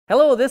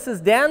Hello, this is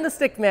Dan the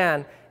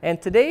Stickman,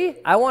 and today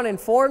I want to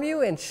inform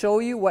you and show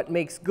you what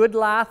makes good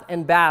lath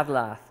and bad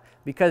lath,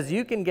 because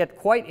you can get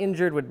quite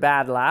injured with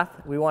bad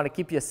lath. We want to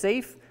keep you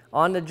safe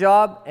on the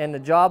job and the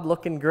job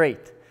looking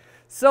great.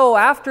 So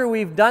after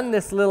we've done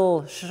this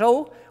little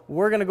show,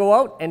 we're going to go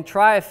out and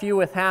try a few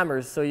with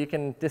hammers so you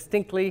can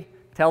distinctly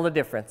tell the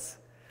difference.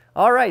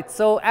 All right,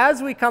 so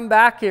as we come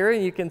back here,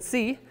 you can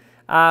see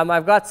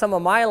I've got some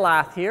of my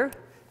lath here.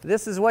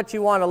 This is what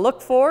you want to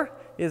look for,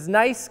 is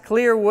nice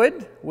clear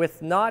wood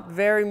with not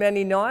very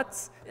many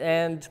knots,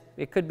 and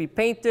it could be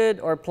painted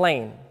or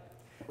plain.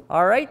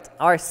 All right,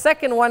 our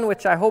second one,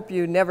 which I hope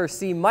you never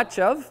see much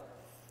of,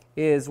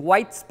 is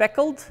white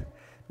speckled.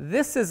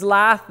 This is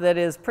lath that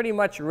is pretty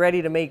much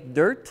ready to make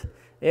dirt.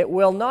 It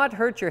will not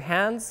hurt your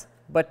hands,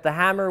 but the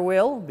hammer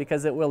will,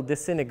 because it will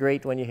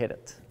disintegrate when you hit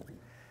it.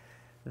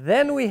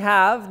 Then we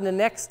have, the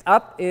next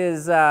up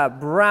is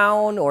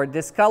brown or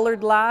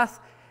discolored lath.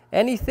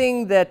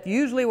 Anything that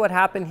usually what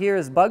happened here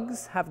is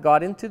bugs have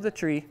got into the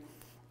tree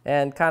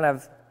and kind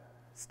of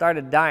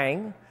started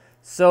dying,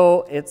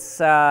 so it's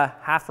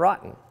half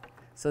rotten.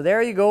 So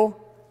there you go,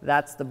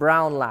 that's the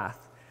brown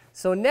lath.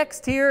 So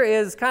next here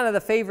is kind of the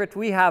favorite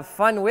we have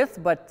fun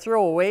with but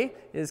throw away,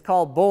 is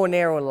called bow and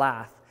arrow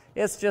lath.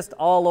 It's just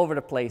all over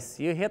the place.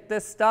 You hit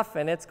this stuff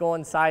and it's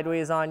going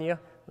sideways on you.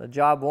 The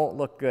job won't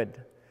look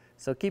good.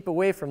 So keep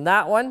away from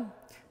that one.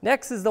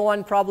 Next is the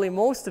one probably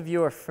most of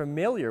you are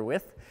familiar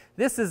with.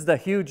 This is the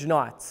huge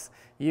knots.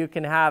 You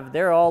can have,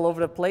 they're all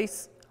over the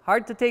place.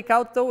 Hard to take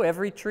out though.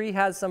 Every tree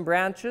has some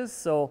branches,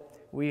 so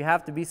we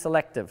have to be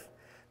selective.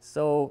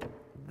 So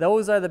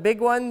those are the big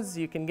ones.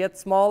 You can get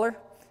smaller.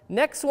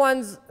 Next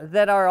ones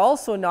that are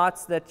also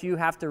knots that you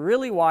have to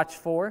really watch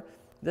for,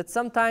 that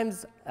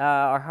sometimes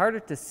are harder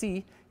to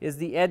see, is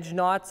the edge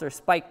knots or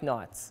spike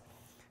knots.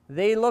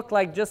 They look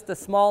like just a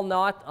small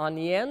knot on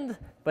the end,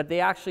 but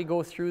they actually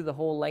go through the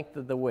whole length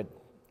of the wood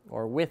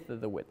or width of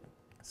the wood.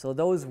 So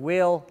those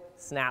will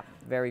snap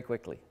very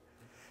quickly.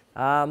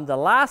 The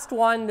last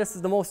one, this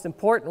is the most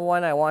important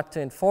one I want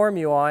to inform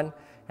you on,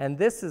 and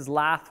this is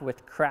lath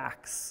with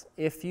cracks.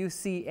 If you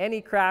see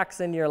any cracks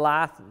in your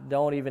lath,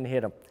 don't even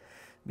hit them.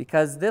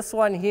 Because this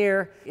one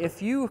here,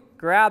 if you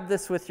grab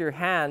this with your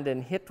hand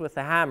and hit with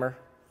a hammer,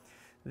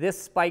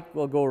 this spike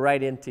will go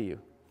right into you.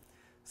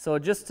 So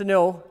just to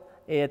know,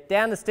 at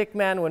Dan the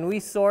Stickman, when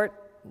we sort,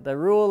 the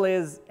rule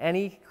is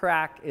any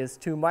crack is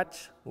too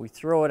much, we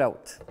throw it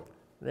out.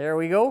 There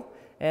we go.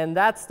 And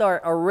that's our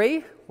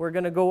array. We're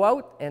going to go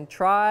out and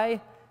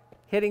try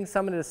hitting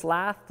some of this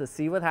lath to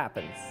see what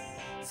happens.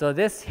 So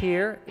this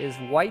here is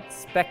white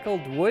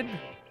speckled wood.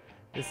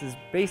 This is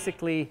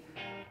basically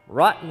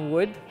rotten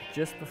wood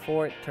just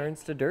before it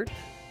turns to dirt.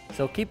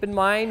 So keep in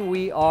mind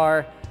we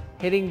are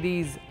hitting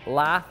these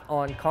lath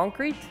on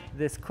concrete.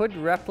 This could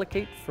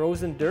replicate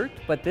frozen dirt,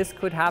 but this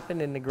could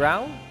happen in the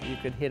ground. You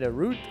could hit a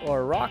root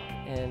or a rock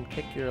and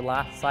kick your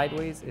lath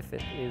sideways if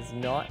it is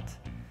not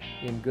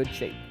in good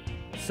shape.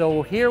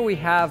 So here we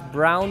have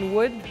brown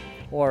wood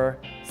or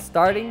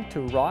starting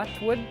to rot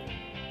wood.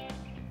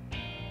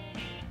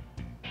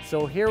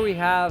 So here we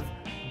have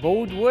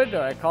bowed wood,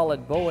 or I call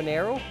it bow and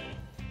arrow.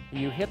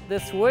 You hit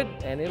this wood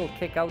and it'll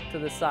kick out to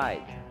the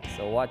side.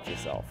 So watch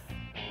yourself.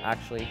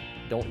 Actually,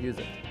 don't use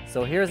it.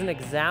 So here's an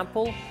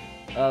example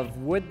of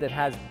wood that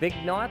has big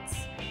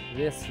knots.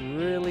 This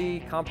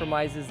really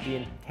compromises the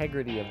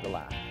integrity of the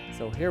lath.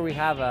 So here we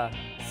have a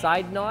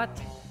side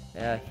knot.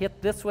 Hit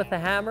this with a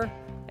hammer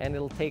and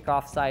it'll take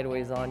off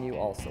sideways on you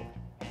also.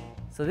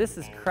 So this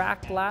is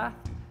cracked lath,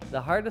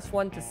 the hardest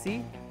one to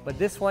see, but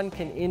this one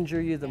can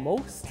injure you the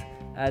most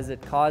as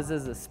it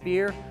causes a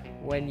spear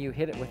when you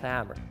hit it with a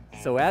hammer.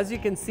 So as you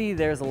can see,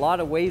 there's a lot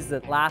of ways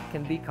that lath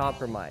can be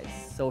compromised.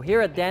 So here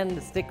at Dan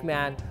the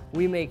Stickman,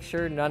 we make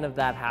sure none of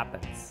that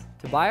happens.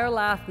 To buy our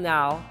lath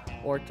now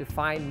or to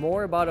find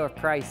more about our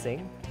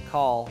pricing,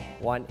 call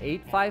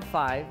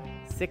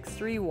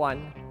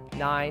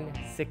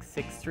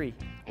 1-855-631-9663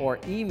 or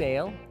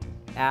email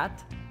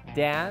at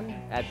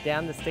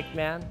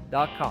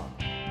dan@danthestickman.com.